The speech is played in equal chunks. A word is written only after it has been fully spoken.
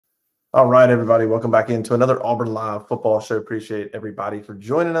All right, everybody, welcome back into another Auburn Live football show. Appreciate everybody for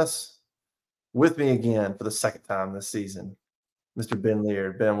joining us. With me again for the second time this season, Mr. Ben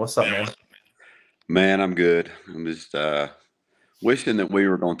Leard. Ben, what's up, man? Man, I'm good. I'm just wishing that we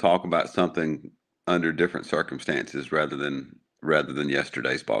were going to talk about something under different circumstances rather than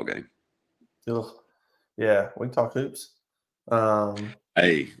yesterday's ball game. Ugh. Yeah, we can talk hoops. Um,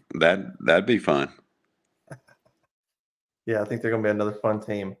 Hey, that'd be fun. yeah, I think they're going to be another fun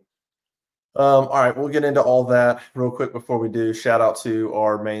team. All right, we'll get into all that real quick before we do. Shout out to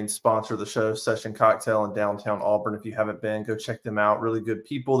our main sponsor of the show, Session Cocktail in downtown Auburn. If you haven't been, go check them out. Really good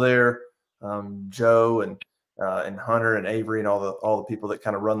people there. Joe and Hunter and Avery and all the people that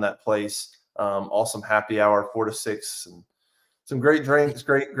kind of run that place. Awesome happy hour, 4 to 6, and some great drinks,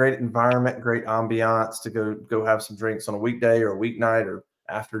 great environment, great ambiance to go have some drinks on a weekday or a weeknight or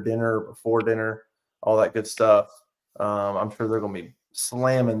after dinner or before dinner, all that good stuff. I'm sure they're going to be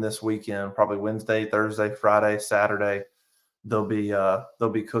slamming this weekend, probably Wednesday, Thursday, Friday, Saturday. They'll be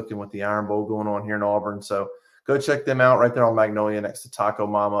cooking with the Iron Bowl going on here in Auburn. So go check them out right there on Magnolia next to Taco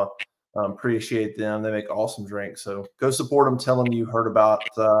Mama. Appreciate them. They make awesome drinks. So go support them. Tell them you heard about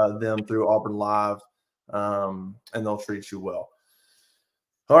them through Auburn Live, and they'll treat you well.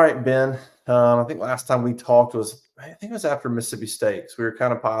 All right, Ben. I think last time we talked it was after Mississippi State. So we were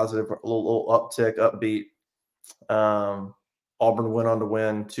kind of positive, a little uptick, upbeat. Auburn went on to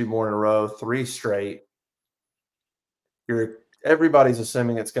win 2 more in a row, 3 straight. Everybody's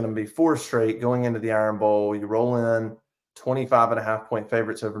assuming it's going to be 4 straight going into the Iron Bowl. You roll in 25.5-point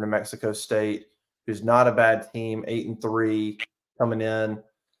favorites over New Mexico State, who's not a bad team, 8-3 coming in.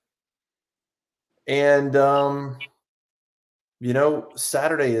 And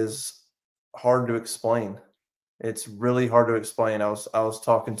Saturday is hard to explain. It's really hard to explain. I was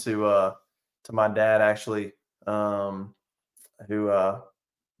talking to my dad actually, who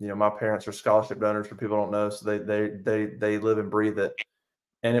my parents are scholarship donors for people who don't know, so they live and breathe it.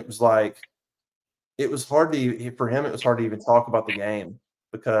 And it was hard for him. It was hard to even talk about the game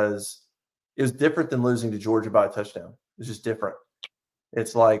because it was different than losing to Georgia by a touchdown. It's just different.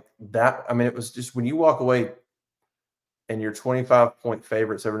 It's like that. I mean, it was just when you walk away and you're 25-point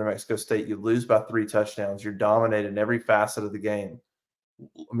favorites over New Mexico State, you lose by 3 touchdowns. You're dominated in every facet of the game.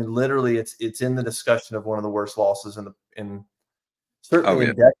 I mean, literally, it's in the discussion of one of the worst losses in certainly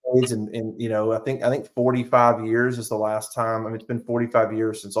in decades. And I think 45 years is the last time. I mean, it's been 45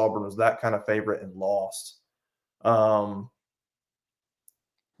 years since Auburn was that kind of favorite and lost.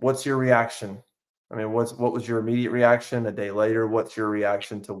 What's your reaction? I mean, what was your immediate reaction a day later? What's your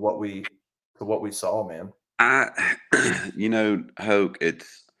reaction to what we saw, man? Hoke,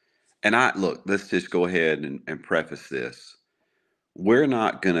 look, let's just go ahead and preface this. We're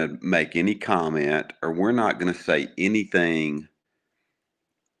not going to make any comment or we're not going to say anything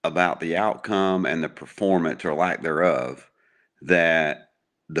about the outcome and the performance or lack thereof that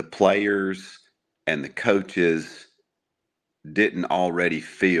the players and the coaches didn't already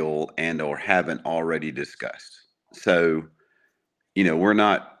feel and or haven't already discussed. So, we're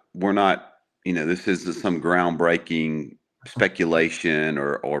not, this isn't some groundbreaking speculation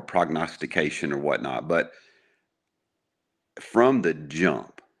or prognostication or whatnot, but from the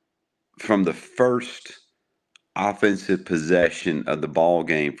jump, from the first offensive possession of the ball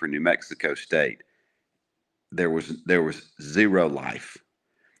game for New Mexico State, there was zero life.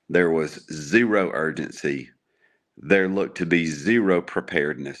 There was zero urgency. There looked to be zero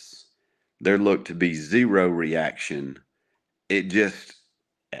preparedness. There looked to be zero reaction. It just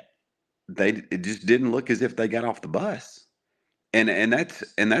didn't look as if they got off the bus. And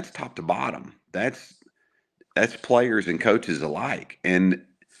that's top to bottom. That's players and coaches alike. And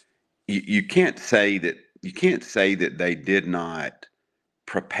you can't say that they did not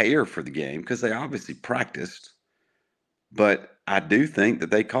prepare for the game because they obviously practiced. But I do think that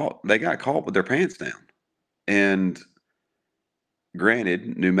they got caught with their pants down. And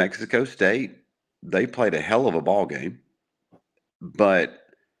granted, New Mexico State, they played a hell of a ball game, but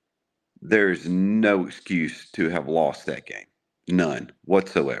there's no excuse to have lost that game. None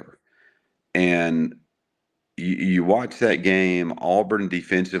whatsoever. And you watch that game, Auburn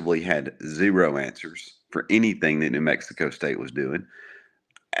defensively had zero answers for anything that New Mexico State was doing.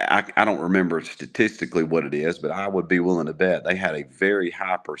 I don't remember statistically what it is, but I would be willing to bet they had a very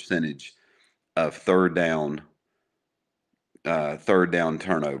high percentage of third down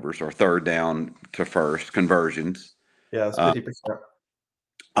turnovers or third down to first conversions. Yeah, it's 50%.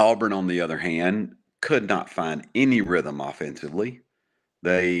 Auburn, on the other hand, could not find any rhythm offensively.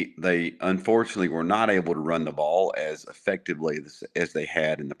 They unfortunately were not able to run the ball as effectively as they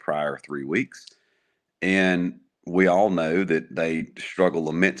had in the prior 3 weeks. And we all know that they struggle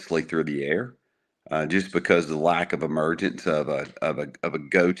immensely through the air, just because of the lack of emergence of a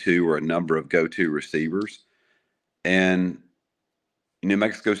go-to or a number of go-to receivers. And New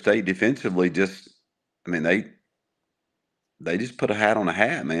Mexico State defensively I mean, they just put a hat on a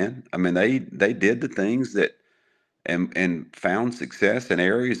hat, man. I mean, they did the things that and found success in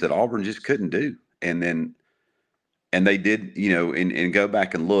areas that Auburn just couldn't do. And they did, and go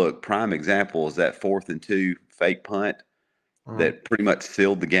back and look. Prime example is that 4th and 2 fake punt that pretty much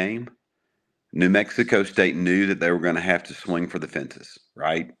sealed the game. New Mexico State knew that they were going to have to swing for the fences,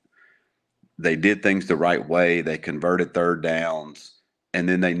 right? They did things the right way. They converted third downs, and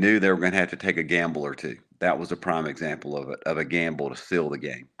then they knew they were going to have to take a gamble or two. That was a prime example of a gamble to seal the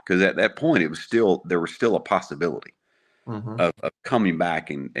game, because at that point there was still a possibility of coming back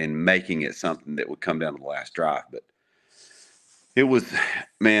and making it something that would come down to the last drive. But it was,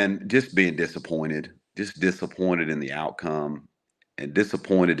 man, just being disappointed in the outcome, and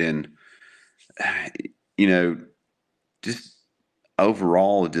disappointed in, just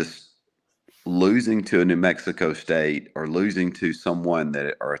overall, just losing to a New Mexico State or losing to someone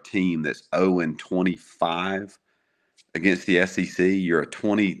or a team that's 0-25 against the SEC. You're a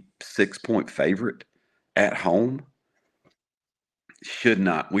 26-point favorite at home.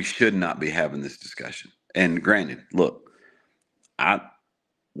 We should not be having this discussion. And granted, look,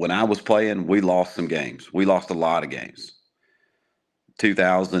 when I was playing, we lost some games. We lost a lot of games.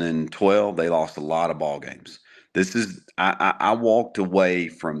 2012, they lost a lot of ball games. I walked away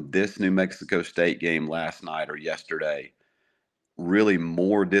from this New Mexico State game last night or yesterday really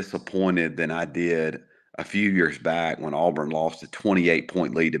more disappointed than I did a few years back when Auburn lost a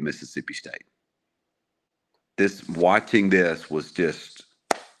 28-point lead to Mississippi State. Watching this was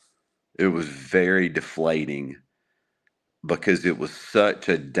it was very deflating, because it was such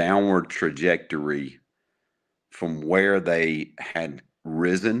a downward trajectory from where they had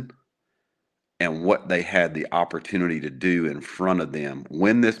risen and what they had the opportunity to do in front of them.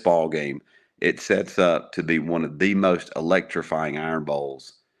 Win this ball game, it sets up to be one of the most electrifying Iron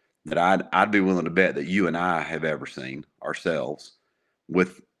Bowls that I'd be willing to bet that you and I have ever seen ourselves,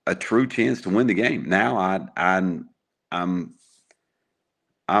 with a true chance to win the game. Now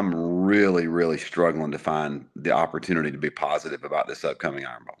I'm really, really struggling to find the opportunity to be positive about this upcoming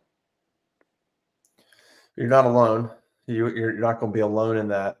Iron Bowl. You're not alone. You're not going to be alone in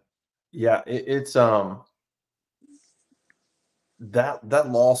that. Yeah, it's that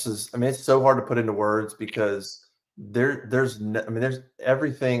loss is. I mean, it's so hard to put into words, because there's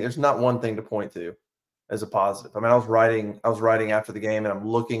everything. There's not one thing to point to as a positive. I mean, I was writing after the game, and I'm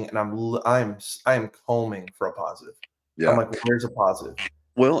looking, and I am combing for a positive. Yeah. I'm like, where's a positive?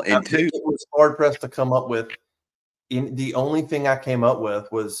 Well, and it was hard pressed to come up with. The only thing I came up with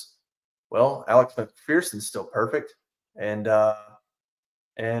was, well, Alex McPherson's still perfect, and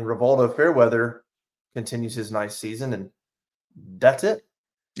Rivaldo Fairweather continues his nice season, and that's it.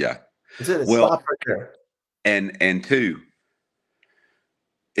 Yeah, that's it. It stopped right there. And two,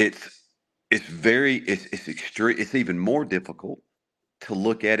 it's extreme. It's even more difficult to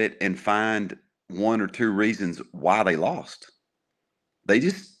look at it and find one or two reasons why they lost. They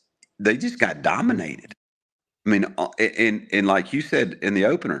just got dominated. I mean, and like you said in the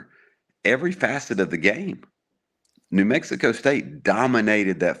opener, every facet of the game, New Mexico State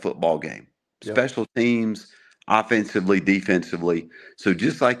dominated that football game. Yep. Special teams, offensively, defensively. So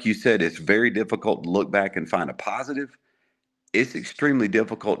just like you said, it's very difficult to look back and find a positive. It's extremely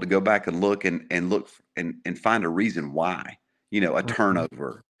difficult to go back and look and find a reason why. A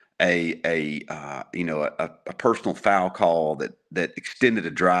turnover, a personal foul call that extended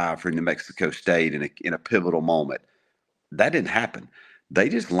a drive for New Mexico State in a pivotal moment. That didn't happen. They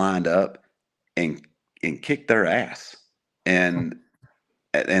just lined up and kicked their ass, and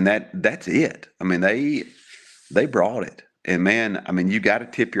that's it. I mean, they brought it, and man, I mean, you got to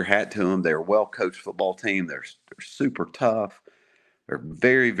tip your hat to them. They're a well coached football team. They're super tough. They're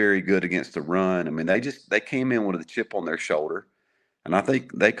very, very good against the run. I mean, they came in with a chip on their shoulder, and I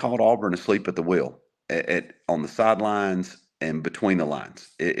think they caught Auburn asleep at the wheel on the sidelines and between the lines.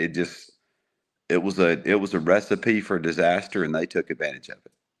 It was a recipe for disaster, and they took advantage of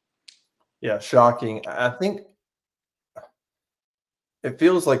it. Yeah, shocking. I think it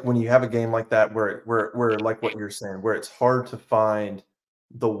feels like when you have a game like that, where like what you're saying, where it's hard to find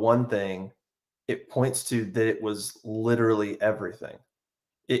the one thing, it points to that it was literally everything.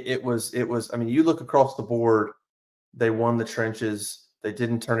 It was. I mean, you look across the board. They won the trenches. They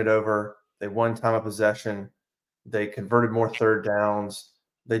didn't turn it over. They won time of possession. They converted more third downs.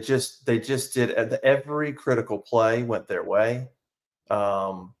 They just did every critical play went their way.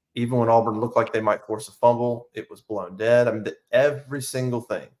 Even when Auburn looked like they might force a fumble, it was blown dead. I mean, every single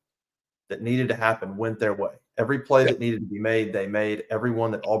thing that needed to happen went their way. Every play that needed to be made, they made. Every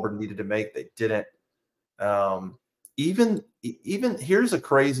one that Auburn needed to make, they didn't. Even here's a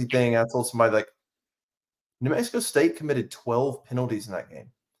crazy thing. I told somebody, like, New Mexico State committed 12 penalties in that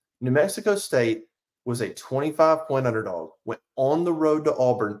game. New Mexico State was a 25-point underdog, went on the road to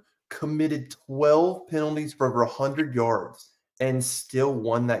Auburn, committed 12 penalties for over 100 yards, and still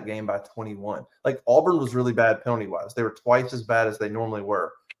won that game by 21. Like, Auburn was really bad penalty-wise. They were twice as bad as they normally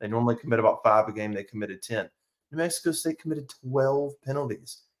were. They normally commit about 5 a game. They committed 10. New Mexico State committed 12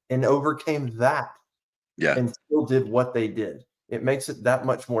 penalties and overcame that. Yeah. And still did what they did. It makes it that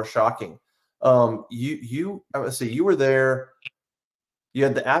much more shocking. Let's see, you were there. You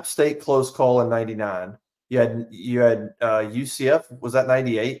had the App State close call in '99. You had UCF. Was that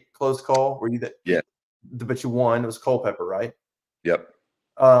 '98 close call? Were you that? Yeah. But you won. It was Culpeper, right? Yep.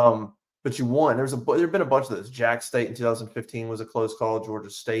 But you won. There've been a bunch of those. Jack State in 2015 was a close call. Georgia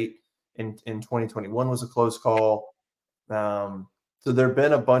State in 2021 was a close call. So there've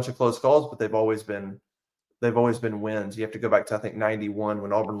been a bunch of close calls, but they've always been wins. You have to go back to, I think, 91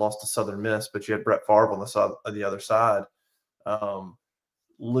 when Auburn lost to Southern Miss, but you had Brett Favre on the other side.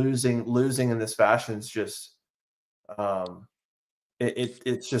 Losing in this fashion is just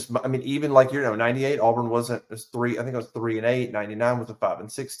it's just, I mean, even like 98 Auburn wasn't as 3, I think it was 3-8. 99 was a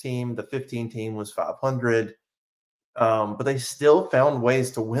 5-6 team. The 15 team was 500. But they still found ways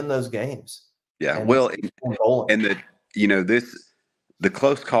to win those games. Yeah. And well, and the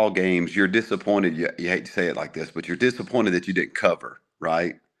close call games, you're disappointed. You hate to say it like this, but you're disappointed that you didn't cover,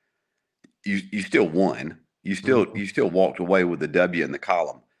 right? You still won. You still walked away with a W in the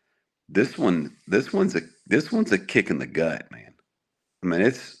column. This one's a kick in the gut, man. I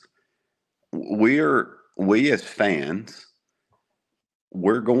mean, we as fans,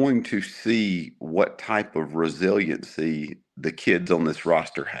 we're going to see what type of resiliency the kids on this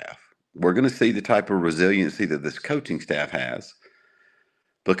roster have. We're going to see the type of resiliency that this coaching staff has,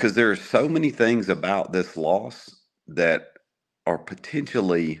 because there are so many things about this loss that are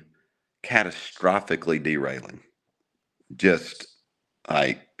potentially catastrophically derailing, just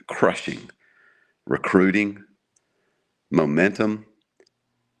like crushing recruiting, momentum.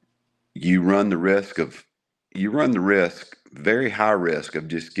 You run the very high risk of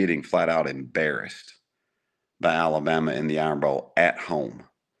just getting flat out embarrassed by Alabama in the Iron Bowl at home.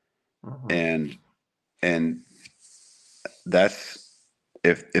 And that's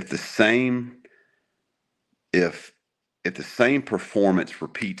if the same performance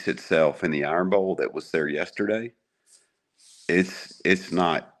repeats itself in the Iron Bowl that was there yesterday, it's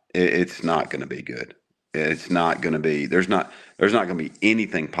not going to be good. It's not going to be, there's not going to be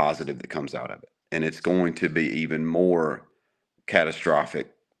anything positive that comes out of it. And it's going to be even more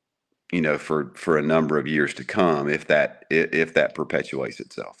catastrophic, for a number of years to come if that perpetuates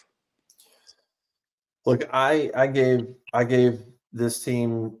itself. Look, I gave this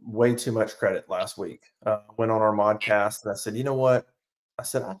team way too much credit last week. Went on our modcast and I said, you know what? I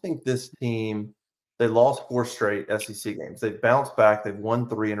said, I think this team, they lost 4 straight SEC games. They've bounced back. They've won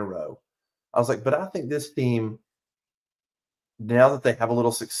 3 in a row. I was like, but I think this team, now that they have a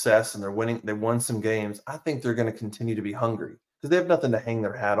little success and they're winning, they won some games, I think they're going to continue to be hungry because they have nothing to hang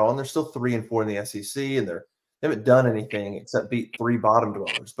their hat on. They're still 3-4 in the SEC, and they haven't done anything except beat 3 bottom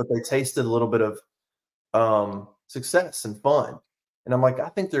dwellers, but they tasted a little bit of success and fun. And I'm like, I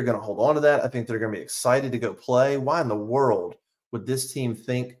think they're going to hold on to that. I think they're going to be excited to go play. Why in the world would this team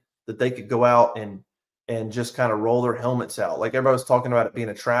think that they could go out and just kind of roll their helmets out? Like, everybody was talking about it being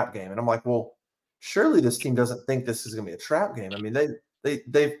a trap game. And I'm like, well, surely this team doesn't think this is going to be a trap game. I mean,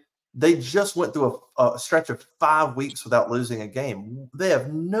 they just went through a stretch of 5 weeks without losing a game. They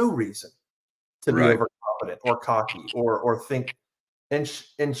have no reason to be overconfident or cocky or think. And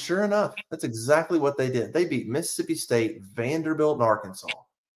sure enough, that's exactly what they did. They beat Mississippi State, Vanderbilt, and Arkansas.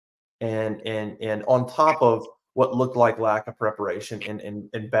 And on top of what looked like lack of preparation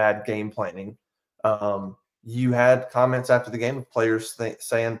and bad game planning, you had comments after the game of players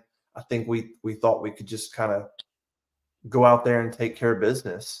saying, I think we thought we could just kind of go out there and take care of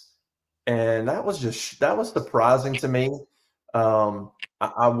business. And that was surprising to me.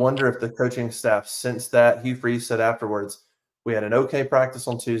 I wonder if the coaching staff sensed that. Hugh Freeze said afterwards, we had an okay practice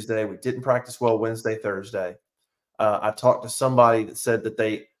on Tuesday. We didn't practice well Wednesday, Thursday. I talked to somebody that said that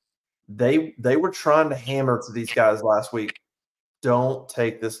they were trying to hammer to these guys last week, don't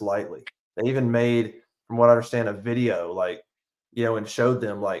take this lightly. They even made, from what I understand, a video, and showed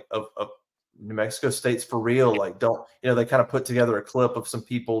them of New Mexico State's for real. Like, don't, they kind of put together a clip of some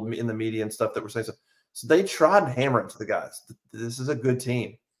people in the media and stuff that were saying so. So they tried to hammer it to the guys. This is a good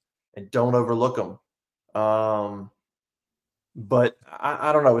team. and don't overlook them. But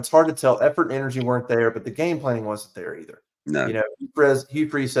I don't know. It's hard to tell. Effort and energy weren't there, but the game planning wasn't there either. No. Hugh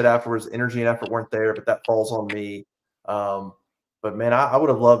Freeze said afterwards, energy and effort weren't there, but that falls on me. But man, I would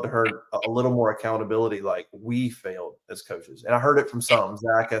have loved to heard a little more accountability. Like, we failed as coaches, and I heard it from some.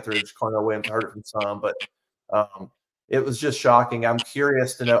 Zach Etheridge, Cornell Williams, I heard it from some, but it was just shocking. I'm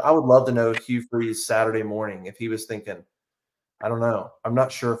curious to know. I would love to know Hugh Freeze Saturday morning if he was thinking, I don't know. I'm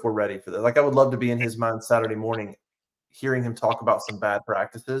not sure if we're ready for that. Like, I would love to be in his mind Saturday morning, hearing him talk about some bad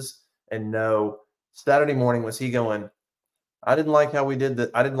practices, and know Saturday morning, was he going, I didn't like how we did that.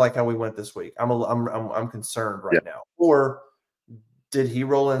 I didn't like how we went this week. I'm concerned right now. Or did he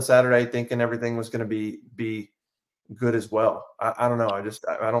roll in Saturday thinking everything was going to be good as well? I don't know.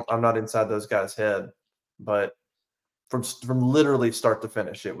 I'm not inside those guys' head, but from literally start to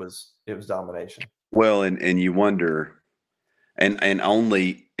finish, it was domination. Well, and you wonder, and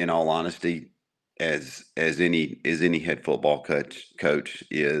only, in all honesty, as any head football coach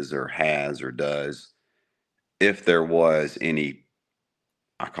is or has or does, if there was any,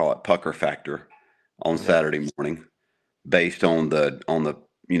 I call it pucker factor on Saturday morning, based on the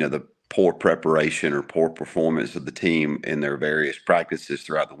the poor preparation or poor performance of the team in their various practices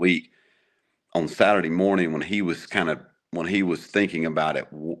throughout the week, on Saturday morning when he was thinking about it,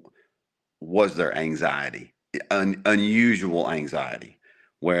 was there anxiety, unusual anxiety,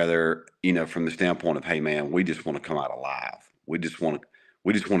 where they're, from the standpoint of, hey man, we just want to come out alive. We just want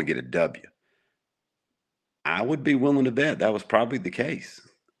to get a W. I would be willing to bet that was probably the case.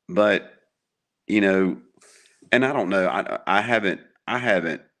 But, and I don't know, I haven't,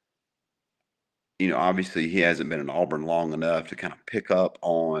 obviously he hasn't been in Auburn long enough to kind of pick up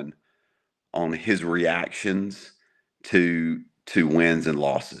on his reactions to wins and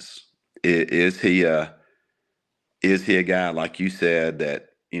losses. Is he a guy, like you said, that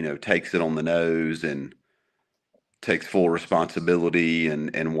takes it on the nose and takes full responsibility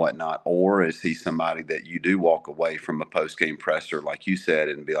and whatnot, or is he somebody that you do walk away from a post game presser, like you said,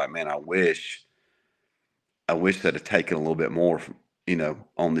 and be like, man, I wish that had taken a little bit more,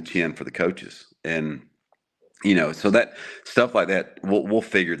 on the chin for the coaches. And so that stuff like that, we'll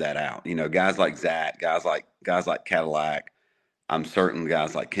figure that out. Guys like Zach, guys like Cadillac, I'm certain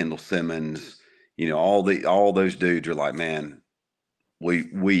guys like Kendall Simmons, all those dudes are like, man,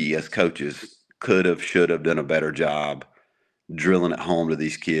 we as coaches should have done a better job drilling it home to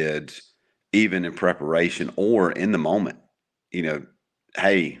these kids, even in preparation or in the moment.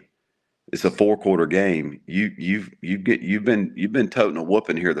 Hey, it's a 4-quarter game. You've been toting a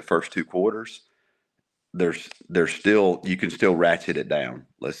whooping here the first 2 quarters. There's still, you can still ratchet it down.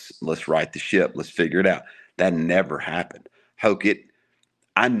 Let's right the ship. Let's figure it out. That never happened.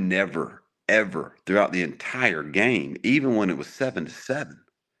 I never, ever, throughout the entire game, even when it was 7-7,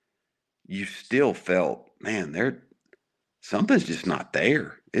 you still felt, man, something's just not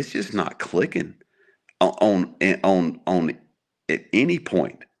there. It's just not clicking. On at any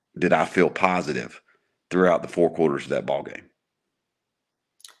point did I feel positive throughout the 4 quarters of that ball game.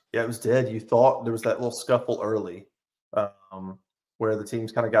 Yeah, it was dead. You thought there was that little scuffle early, where the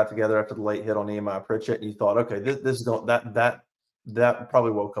teams kind of got together after the late hit on Nehemiah Pritchett, and you thought, okay, this is going, that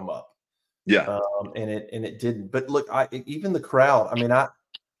probably woke them up. Yeah. And it didn't. But look, even the crowd, I mean,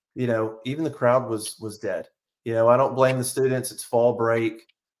 even the crowd was dead. I don't blame the students. It's fall break.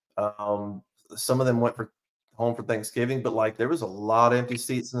 Some of them went home for Thanksgiving, but like, there was a lot of empty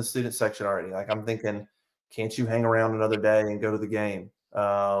seats in the student section already. Like, I'm thinking, can't you hang around another day and go to the game?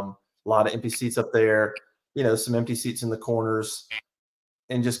 A lot of empty seats up there, some empty seats in the corners,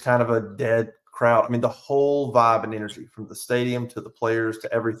 and just kind of a dead crowd. I mean, the whole vibe and energy from the stadium to the players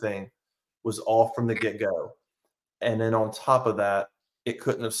to everything was off from the get-go. And then on top of that, it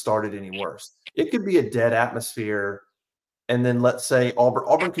couldn't have started any worse. It could be a dead atmosphere, and then let's say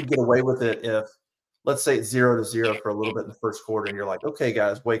Auburn could get away with it if, let's say, it's 0-0 for a little bit in the first quarter, and you're like, okay,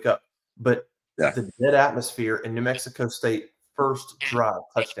 guys, wake up. But the dead atmosphere in New Mexico State first drive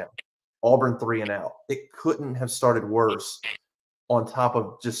touchdown, Auburn 3 and out. It couldn't have started worse, on top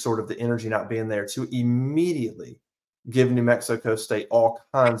of just sort of the energy not being there, to immediately give New Mexico State all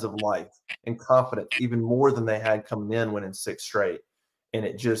kinds of life and confidence, even more than they had coming in, winning 6 straight. And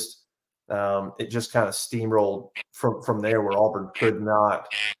it just kind of steamrolled from there, where Auburn could not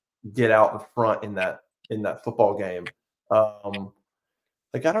get out in front in that football game.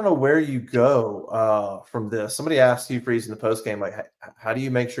 Like, I don't know where you go from this. Somebody asked Hugh Freeze in the post game, like, how do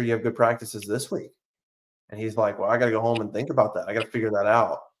you make sure you have good practices this week? And he's like, well, I got to go home and think about that. I got to figure that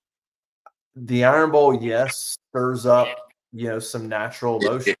out. The Iron Bowl, yes, stirs up, some natural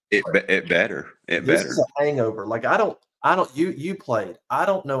emotion. It better. This is a hangover. Like, I don't I don't. You played. I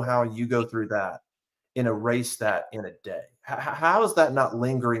don't know how you go through that and erase that in a day. How is that not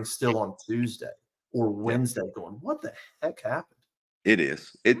lingering still on Tuesday or Yeah, Wednesday? Going, what the heck happened? it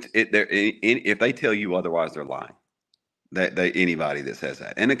is. If they tell you otherwise, they're lying. That they anybody that says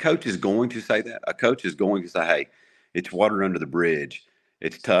that, and a coach is going to say that. A coach is going to say, "Hey, it's water under the bridge.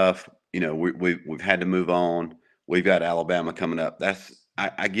 It's tough. We've had to move on. We've got Alabama coming up."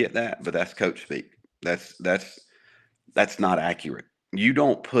 I get that, but that's coach speak. That's not accurate. You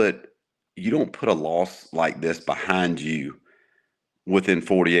don't put a loss like this behind you within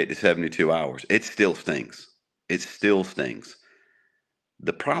 48 to 72 hours. It still stings. It still stings.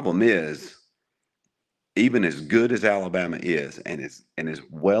 The problem is, even as good as Alabama is, and as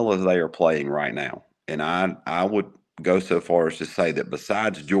well as they are playing right now, and I would go so far as to say that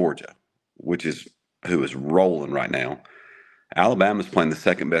besides Georgia, which is who is rolling right now, Alabama's playing the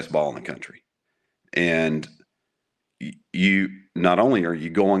second best ball in the country. And you not only are you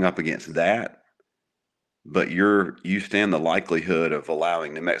going up against that, but you stand the likelihood of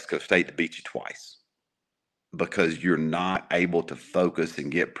allowing New Mexico State to beat you twice because you're not able to focus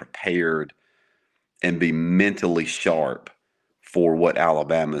and get prepared and be mentally sharp for what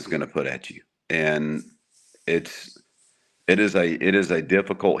Alabama is going to put at you. And it's it is a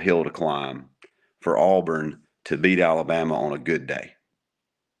difficult hill to climb for Auburn to beat Alabama on a good day.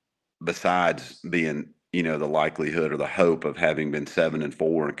 Besides being, the likelihood or the hope of having been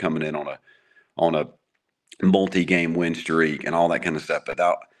 7-4 and coming in on a multi-game win streak and all that kind of stuff. But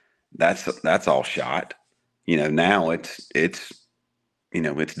that's all shot. Now it's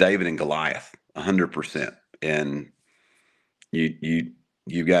David and Goliath, 100%. And you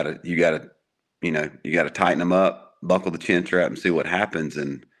got to tighten them up, buckle the chin strap, and see what happens.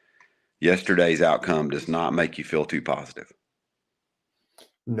 And yesterday's outcome does not make you feel too positive.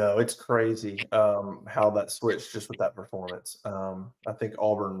 No, it's crazy how that switched just with that performance. I think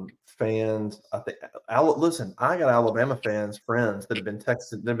Auburn fans, listen, I got Alabama fans, friends that have been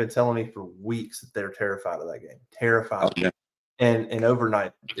texting, they've been telling me for weeks that they're terrified of that game, Oh terrified. yeah, And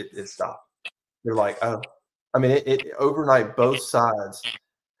overnight it stopped. They're like, oh, I mean, it overnight both sides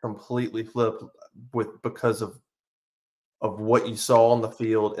completely flipped because of what you saw on the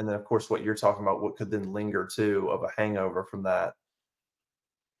field, and then of course what you're talking about, what could then linger too of a hangover from that.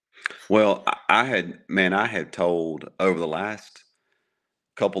 well, I had told over the last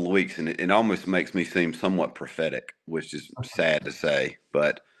couple of weeks, and it almost makes me seem somewhat prophetic, which is sad to say,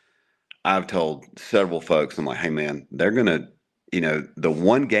 but I've told several folks, I'm like, hey man, they're gonna, the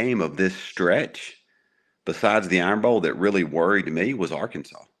one game of this stretch besides the Iron Bowl that really worried me was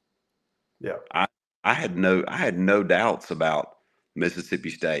Arkansas. Yeah. I I had no doubts about Mississippi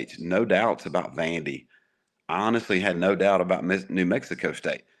State, no doubts about Vandy. I honestly had no doubt about New Mexico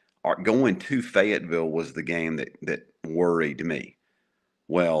State. Going to Fayetteville was the game that worried me.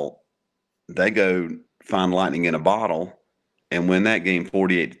 Well, they go find lightning in a bottle and win that game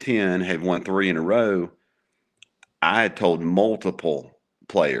 48-10, have won 3 in a row. I had told multiple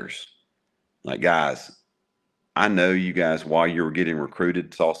players, like, guys, I know you guys, while you were getting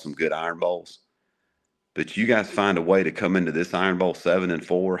recruited, saw some good Iron Bowls, but you guys find a way to come into this Iron Bowl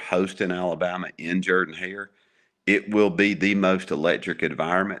 7-4, hosting Alabama in Jordan-Hare. It will be the most electric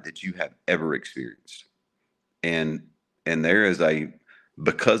environment that you have ever experienced. And there is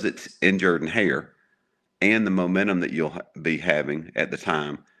because it's in Jordan-Hare and the momentum that you'll be having at the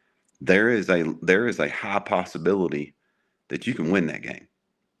time, there is a high possibility that you can win that game.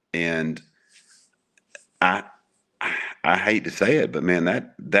 And I I hate to say it, but man,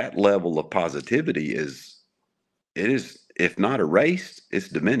 that level of positivity is if not erased, it's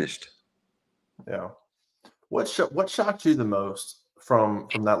diminished. Yeah. What shocked you the most from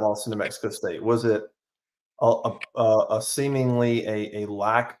that loss in New Mexico State? Was it a seemingly a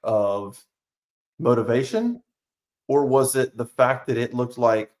lack of motivation, or was it the fact that it looked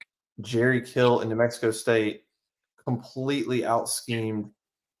like Jerry Kill in New Mexico State completely out schemed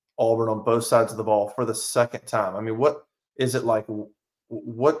Auburn on both sides of the ball for the second time? I mean, what is it like?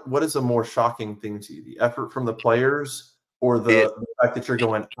 What is a more shocking thing to you? The effort from the players, or It the fact that you're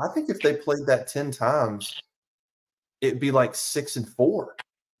going, I think if they played that 10 times, it'd be like 6-4.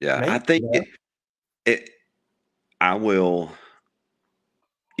 Yeah, I Maybe, think it I will,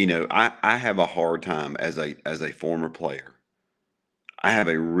 I have a hard time as a former player. I have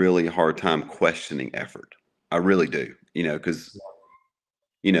a really hard time questioning effort. I really do. Because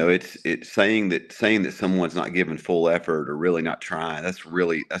it's saying that someone's not giving full effort or really not trying. That's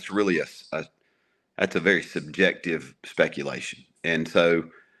really that's a very subjective speculation. And so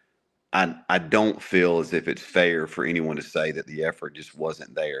I don't feel as if it's fair for anyone to say that the effort just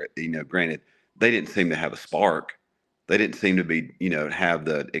wasn't there. Granted, they didn't seem to have a spark They didn't seem to be, have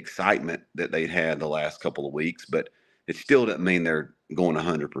the excitement that they'd had the last couple of weeks, but it still doesn't mean they're going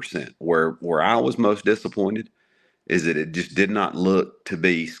 100%. Where I was most disappointed is that it just did not look to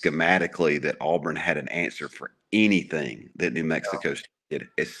be schematically that Auburn had an answer for anything that New Mexico State did,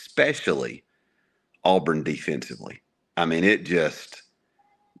 especially Auburn defensively. I mean,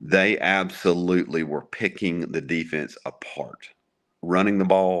 they absolutely were picking the defense apart, running the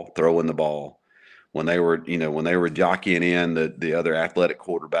ball, throwing the ball. When they were jockeying in the other athletic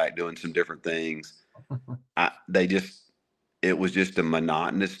quarterback doing some different things, it was just a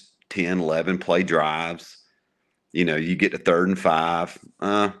monotonous 10, 11 play drives. You get to 3rd and 5,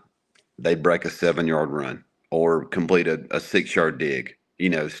 they break a 7-yard run or complete a 6-yard dig.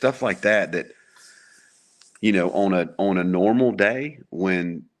 Stuff like that, on a normal day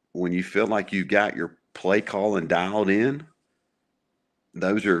when you feel like you got your play calling dialed in,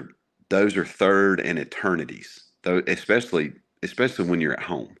 those are third and eternities, though, especially when you're at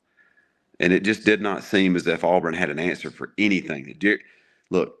home. And it just did not seem as if Auburn had an answer for anything.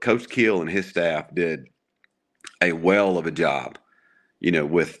 Look, Coach Keel and his staff did a well of a job,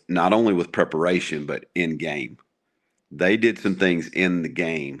 with not only with preparation, but in game. They did some things in the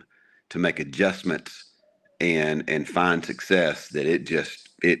game to make adjustments and find success that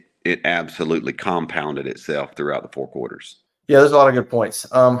it absolutely compounded itself throughout the 4 quarters. Yeah, there's a lot of good points.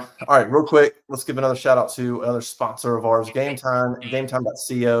 All right, real quick, let's give another shout out to another sponsor of ours, Game Time,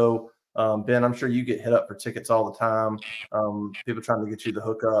 gametime.co. Ben, I'm sure you get hit up for tickets all the time. People trying to get you the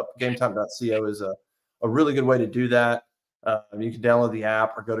hookup. Gametime.co is a really good way to do that. You can download the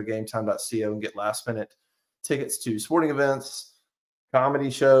app or go to gametime.co and get last-minute tickets to sporting events, comedy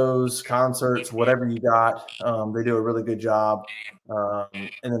shows, concerts, whatever you got. They do a really good job.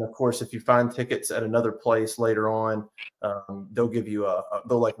 And then, of course, if you find tickets at another place later on, they'll give you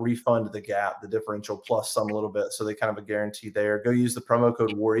they'll like refund the gap, the differential plus some a little bit. So they kind of a guarantee there. Go use the promo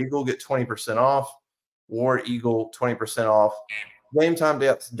code War Eagle, get 20% off. War Eagle, 20% off.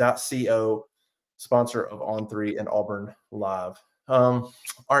 GameTime.co, sponsor of On3 and Auburn Live. All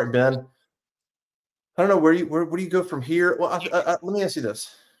right, Ben. I don't know where do you go from here? Well, let me ask you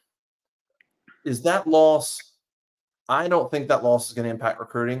this: is that loss? I don't think that loss is going to impact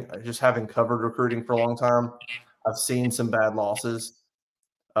recruiting. Just having covered recruiting for a long time, I've seen some bad losses,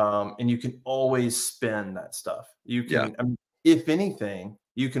 and you can always spin that stuff. You can, Yeah. I mean, if anything,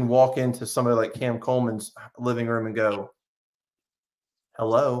 you can walk into somebody like Cam Coleman's living room and go,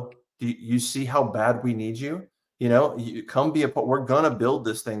 "Hello, do you see how bad we need you? You come be a part. We're gonna build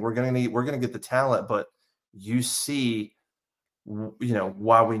this thing. We're gonna get the talent, but you see."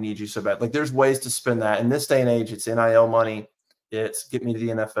 Why we need you so bad. Like there's ways to spin that. In this day and age, it's NIL money. It's get me to the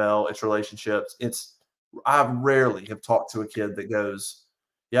NFL. It's relationships. I rarely have talked to a kid that goes,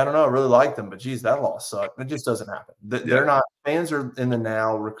 yeah, I don't know. I really like them, but geez, that loss sucked. It just doesn't happen. They're not, fans are in the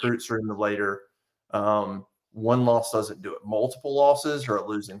now, recruits are in the later. One loss doesn't do it. Multiple losses or a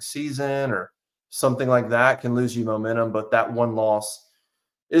losing season or something like that can lose you momentum, but that one loss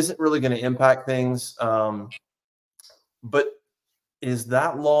isn't really going to impact things. But is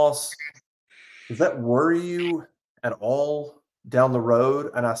that loss, does that worry you at all down the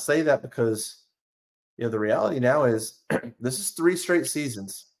road? And I say that because, the reality now is this is 3 straight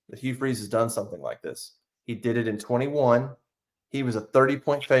seasons that Hugh Freeze has done something like this. He did it in 21. He was a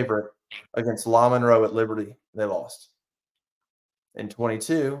 30-point favorite against La Monroe at Liberty. They lost. In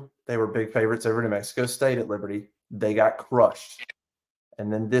 22, they were big favorites over New Mexico State at Liberty. They got crushed.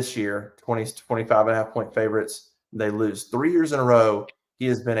 And then this year, 25.5-point favorites. They lose 3 years in a row. He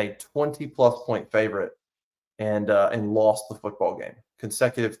has been a 20-plus point favorite and lost the football game.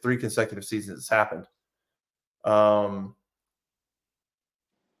 3 consecutive seasons it's happened.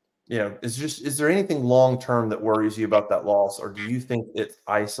 Is there anything long-term that worries you about that loss, or do you think it's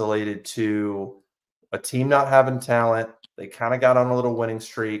isolated to a team not having talent? They kind of got on a little winning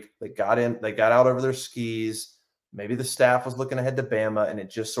streak. They got out over their skis. Maybe the staff was looking ahead to Bama, and it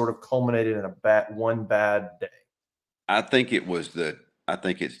just sort of culminated in one bad day. I think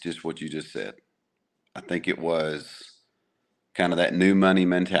it's just what you just said. I think it was kind of that new money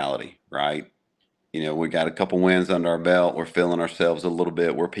mentality, right? We got a couple wins under our belt. We're feeling ourselves a little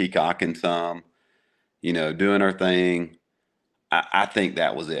bit. We're peacocking some, doing our thing. I think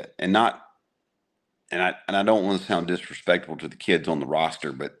that was it. And I don't want to sound disrespectful to the kids on the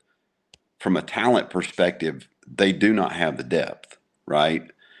roster, but from a talent perspective, they do not have the depth, right?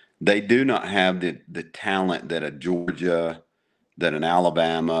 They do not have the talent that a Georgia, that an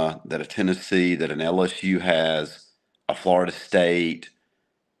Alabama, that a Tennessee, that an LSU has, a Florida State,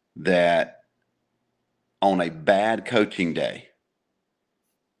 that on a bad coaching day,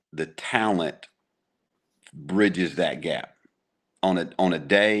 the talent bridges that gap on a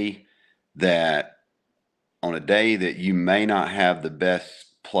day that you may not have the best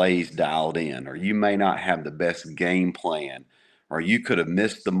plays dialed in, or you may not have the best game plan, or you could have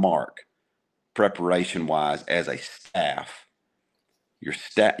missed the mark preparation wise as a staff.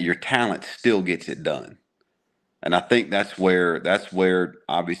 Your talent still gets it done. And I think that's where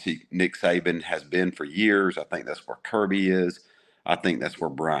obviously Nick Saban has been for years. I think that's where Kirby is. I think that's where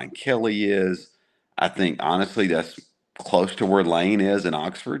Brian Kelly is. I think honestly that's close to where Lane is in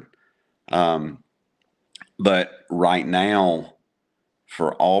Oxford. But right now,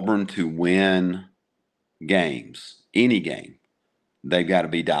 for Auburn to win games, any game, they've got to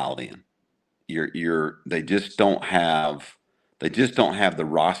be dialed in. They just don't have the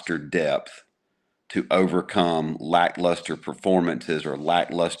roster depth to overcome lackluster performances or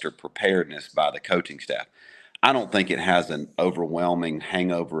lackluster preparedness by the coaching staff. I don't think it has an overwhelming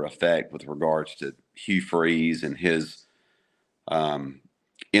hangover effect with regards to Hugh Freeze and his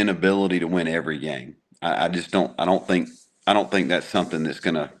inability to win every game. I just don't. I don't think that's something that's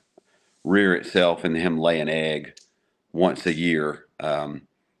going to rear itself and him lay an egg once a year.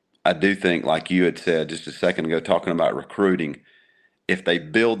 I do think, like you had said just a second ago, talking about recruiting, if they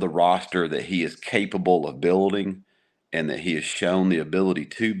build the roster that he is capable of building and that he has shown the ability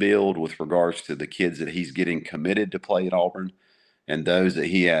to build with regards to the kids that he's getting committed to play at Auburn and those that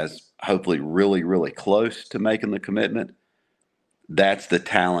he has hopefully really, really close to making the commitment, that's the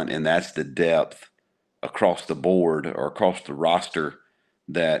talent and that's the depth across the board or across the roster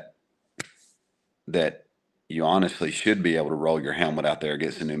that you honestly should be able to roll your helmet out there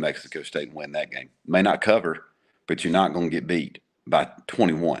against the New Mexico State and win that game. May not cover, but you're not going to get beat by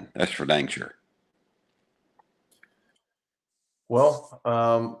 21. That's for dang sure. Well,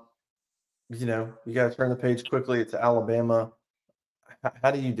 you got to turn the page quickly. It's Alabama.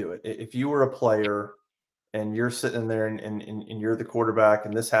 How do you do it? If you were a player and you're sitting there and you're the quarterback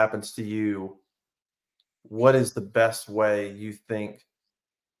and this happens to you, what is the best way you think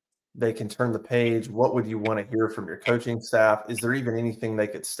they can turn the page? What would you want to hear from your coaching staff? Is there even anything they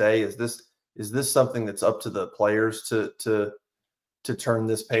could say? Is this something that's up to the players to turn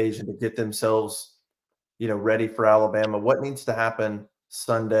this page and to get themselves, ready for Alabama? What needs to happen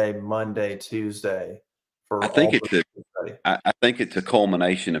Sunday, Monday, Tuesday for I think Auburn? I think it's a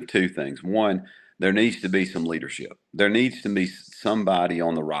culmination of two things. One, there needs to be some leadership. There needs to be somebody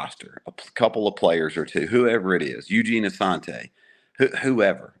on the roster, a couple of players or two, whoever it is, Eugene Asante,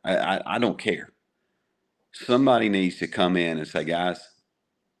 whoever. I don't care. Somebody needs to come in and say, guys,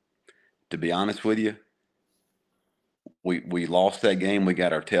 to be honest with you, we lost that game. We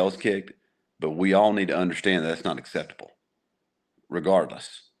got our tails kicked, but we all need to understand that's not acceptable,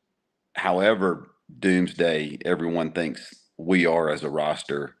 regardless. However doomsday everyone thinks we are as a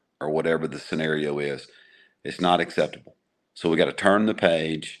roster or whatever the scenario is, it's not acceptable. So we got to turn the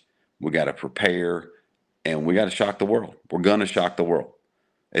page, we got to prepare, and we got to shock the world. We're going to shock the world.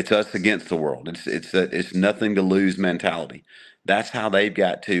 It's us against the world. It's nothing to lose mentality. That's how they've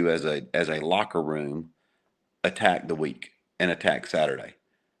got to, as a locker room, attack the week and attack Saturday.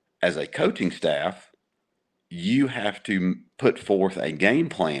 As a coaching staff, you have to put forth a game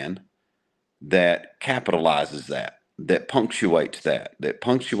plan that capitalizes that punctuates that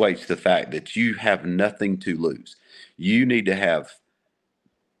punctuates the fact that you have nothing to lose. You need to have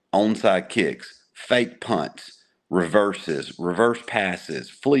onside kicks, fake punts, reverses, reverse passes,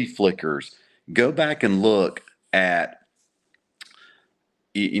 flea flickers. Go back and look at,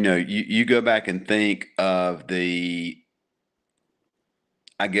 you go back and think of I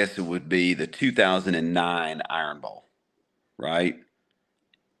guess it would be the 2009 Iron Bowl, right?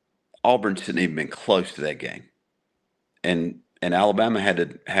 Auburn shouldn't even been close to that game. And Alabama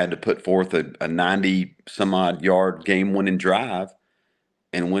had to put forth a 90 some odd yard game winning drive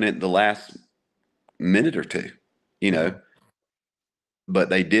and win it the last minute or two, But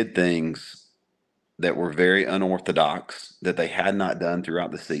they did things that were very unorthodox that they had not done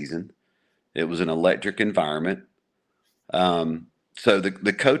throughout the season. It was an electric environment. So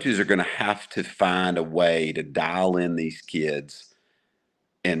the coaches are going to have to find a way to dial in these kids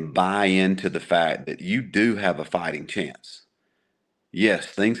and buy into the fact that you do have a fighting chance. Yes,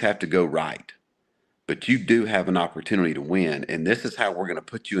 things have to go right, but you do have an opportunity to win, and this is how we're going to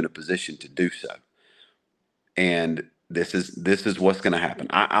put you in a position to do so. And this is what's going to happen.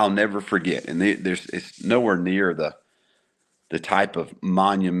 I'll never forget, and it's nowhere near the type of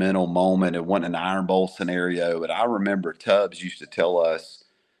monumental moment. It wasn't an Iron Bowl scenario, but I remember Tubbs used to tell us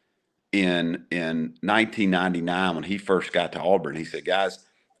in 1999 when he first got to Auburn, he said, guys,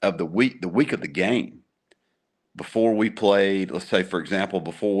 of the week of the game, before we played, let's say, for example,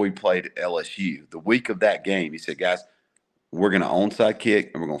 before we played LSU, the week of that game, he said, guys, we're going to onside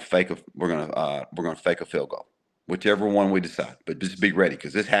kick and we're going to fake a field goal, whichever one we decide. But just be ready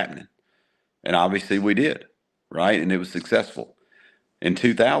because it's happening. And obviously we did, right? And it was successful. In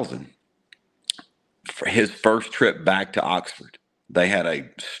 2000, for his first trip back to Oxford, they had a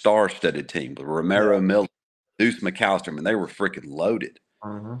star-studded team with Romero Miller, Deuce McAllister, and they were freaking loaded.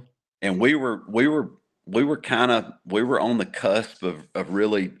 Mm-hmm. And we were on the cusp of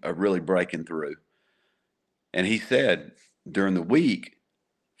really breaking through. And he said during the week,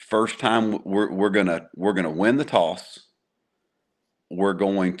 first time we're gonna win the toss. We're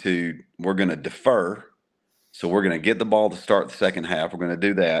gonna defer. So we're gonna get the ball to start the second half. We're gonna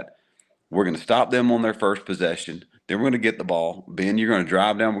do that. We're gonna stop them on their first possession. Then we're gonna get the ball. Ben, you're gonna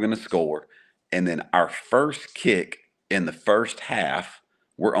drive down. We're gonna score. And then our first kick in the first half,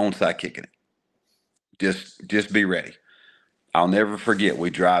 we're onside kicking it. Just be ready. I'll never forget. We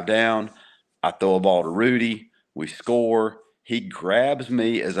drive down. I throw a ball to Rudy. We score. He grabs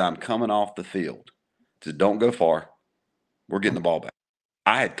me as I'm coming off the field. Says, "Don't go far. We're getting the ball back."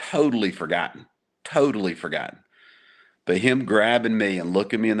 I had totally forgotten. But him grabbing me and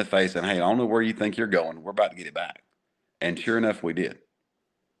looking me in the face and, "Hey, I don't know where you think you're going. We're about to get it back." And sure enough, we did.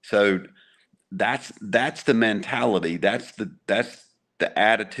 So that's the mentality. That's the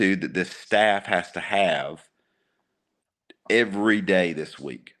attitude that this staff has to have every day this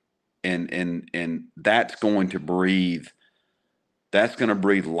week. And that's going to breathe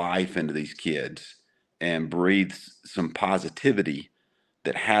life into these kids and breathe some positivity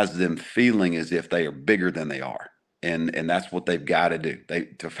that has them feeling as if they are bigger than they are. And that's what they've got to do.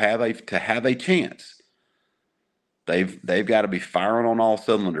 To have a chance, they've got to be firing on all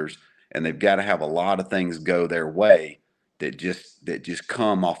cylinders, and they've got to have a lot of things go their way that just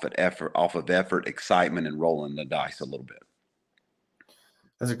come off of effort, excitement, and rolling the dice a little bit.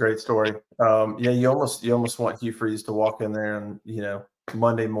 That's a great story. Yeah, you almost want Hugh Freeze to walk in there and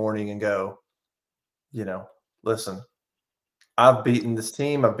Monday morning and go, listen, I've beaten this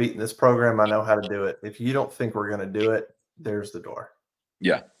team, I've beaten this program, I know how to do it. If you don't think we're going to do it, there's the door.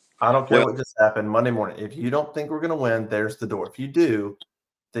 Yeah, I don't care what just happened Monday morning. If you don't think we're going to win, there's the door. If you do,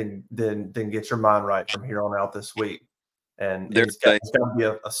 then get your mind right from here on out this week. And there's got to be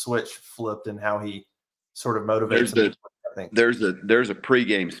a switch flipped in how he sort of motivates them. I think there's a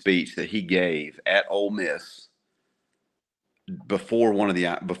pregame speech that he gave at Ole Miss before one of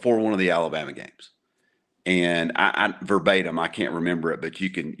the Alabama games, and I verbatim, I can't remember it, but you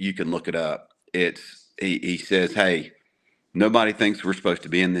can look it up. He says, "Hey, nobody thinks we're supposed to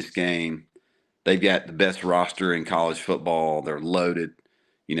be in this game. They've got the best roster in college football. They're loaded.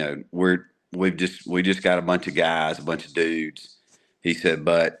 We just got a bunch of guys, a bunch of dudes." He said,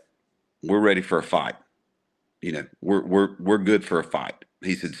 "But we're ready for a fight. We're good for a fight."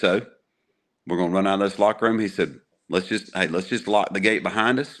 He said, "So we're going to run out of this locker room." He said, let's just lock the gate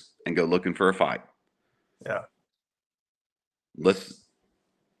behind us and go looking for a fight. Yeah. Let's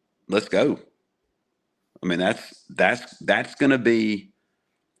go. I mean, that's going to be,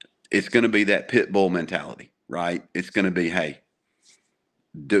 it's going to be that pit bull mentality, right? It's going to be, hey,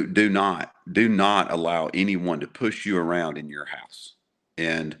 do not allow anyone to push you around in your house.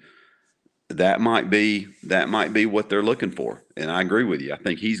 And that might be what they're looking for. And I agree with you. I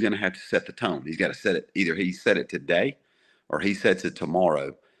think he's going to have to set the tone. He's got to set it. Either he set it today or he sets it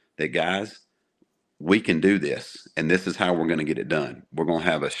tomorrow, that guys, we can do this. And this is how we're going to get it done. We're going to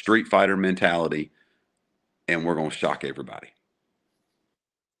have a street fighter mentality and we're going to shock everybody.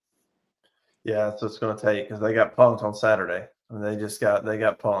 Yeah, that's what it's going to take, because they got punked on Saturday. And they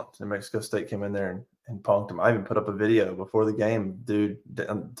got punked. And Mexico State came in there and punked them. I even put up a video before the game, dude,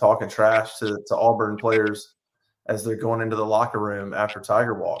 talking trash to Auburn players as they're going into the locker room after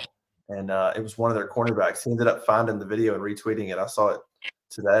Tiger Walk. And it was one of their cornerbacks. He ended up finding the video and retweeting it. I saw it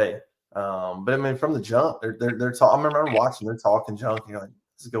today. But I mean, from the jump, they're talking. I remember watching them talking junk. You're like,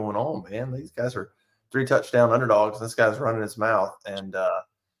 what's going on, man? These guys are 3 touchdown underdogs. And this guy's running his mouth, and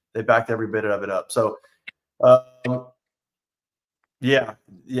they backed every bit of it up. So, yeah.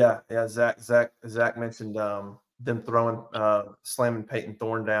 Zach mentioned them slamming Peyton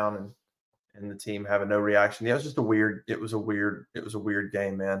Thorne down and the team having no reaction. Yeah, it was a weird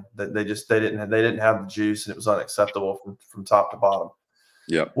game, man. That they didn't have the juice, and it was unacceptable from top to bottom.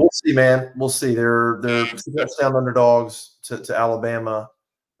 Yeah, we'll see, man. We'll see. They're touchdown underdogs to Alabama.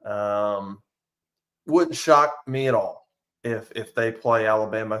 Wouldn't shock me at all if they play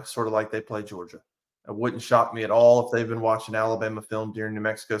Alabama sort of like they play Georgia. It wouldn't shock me at all if they've been watching Alabama film during New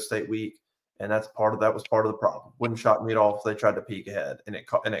Mexico State week, and that was part of the problem. Wouldn't shock me at all if they tried to peek ahead and it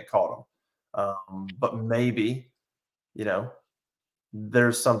caught them. But maybe,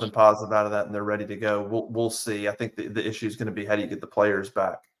 there's something positive out of that and they're ready to go. We'll see. I think the issue is going to be, how do you get the players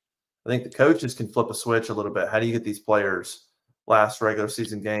back? I think the coaches can flip a switch a little bit. How do you get these players last regular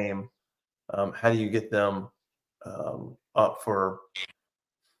season game? How do you get them up for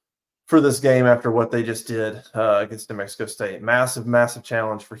this game after what they just did against New Mexico State? Massive, massive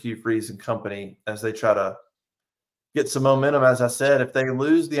challenge for Hugh Freeze and company as they try to get some momentum. As I said, if they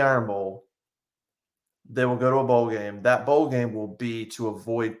lose the Iron Bowl, they will go to a bowl game. That bowl game will be to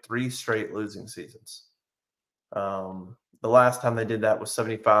avoid 3 straight losing seasons. The last time they did that was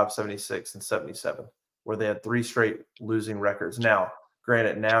 75, 76, and 77, where they had 3 straight losing records. Now,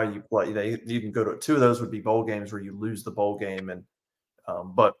 granted, now you play, you can go to 2 of those would be bowl games where you lose the bowl game, and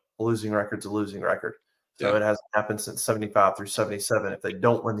but a losing record's a losing record. So It hasn't happened since 75 through 77. If they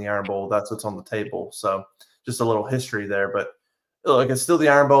don't win the Iron Bowl, that's what's on the table. So just a little history there. But look, it's still the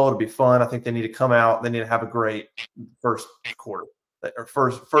Iron Bowl. It'll be fun. I think they need to come out. They need to have a great first quarter, or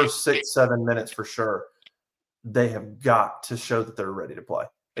first 6-7 minutes for sure. They have got to show that they're ready to play.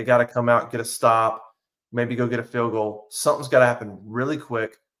 They got to come out, get a stop, maybe go get a field goal. Something's got to happen really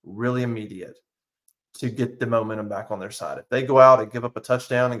quick, really immediate to get the momentum back on their side. If they go out and give up a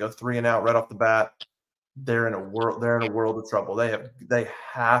touchdown and go 3 and out right off the bat, they're in a world of trouble. They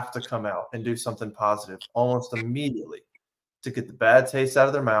have to come out and do something positive almost immediately to get the bad taste out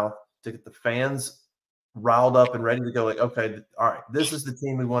of their mouth, to get the fans riled up and ready to go, like, okay, all right, this is the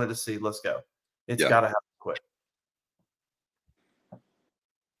team we wanted to see. Let's go. It's got to happen quick.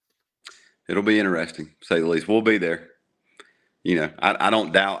 It'll be interesting, to say the least. We'll be there. I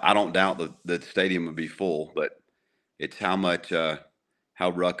don't doubt the stadium will be full, but it's how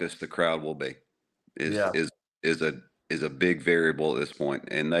ruckus the crowd will be is a big variable at this point.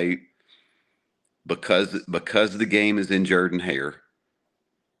 And because the game is in Jordan-Hare,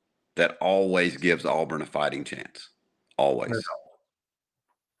 that always gives Auburn a fighting chance. Always.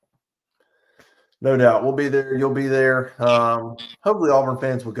 No doubt. We'll be there. You'll be there. Hopefully Auburn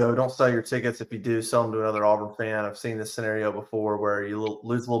fans will go. Don't sell your tickets. If you do, sell them to another Auburn fan. I've seen this scenario before where you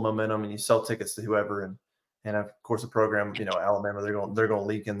lose a little momentum and you sell tickets to whoever. And of course, the program, Alabama, they're going to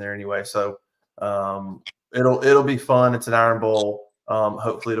leak in there anyway. So it'll be fun. It's an Iron Bowl.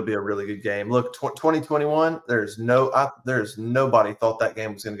 Hopefully it'll be a really good game. Look, 2021, there's nobody thought that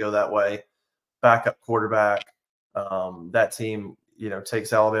game was going to go that way. Backup quarterback. That team,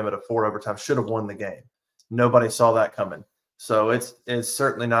 takes Alabama to 4 overtime, should have won the game. Nobody saw that coming. So it's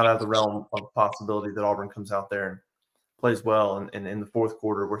certainly not out of the realm of possibility that Auburn comes out there and plays well. And in the fourth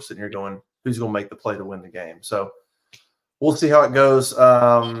quarter, we're sitting here going, who's going to make the play to win the game? So we'll see how it goes.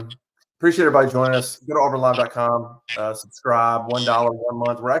 Appreciate everybody joining us. Go to auburnlive.com, subscribe, $1 1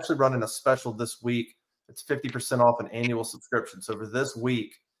 month. We're actually running a special this week. It's 50% off an annual subscription. So for this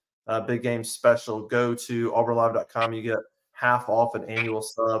week, big game special, go to auburnlive.com. You get half off an annual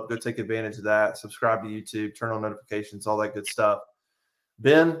sub. Go take advantage of that. Subscribe to YouTube, turn on notifications, all that good stuff.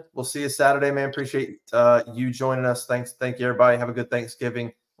 Ben, we'll see you Saturday, man. Appreciate you joining us. Thank you, everybody. Have a good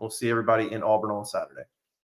Thanksgiving. We'll see everybody in Auburn on Saturday.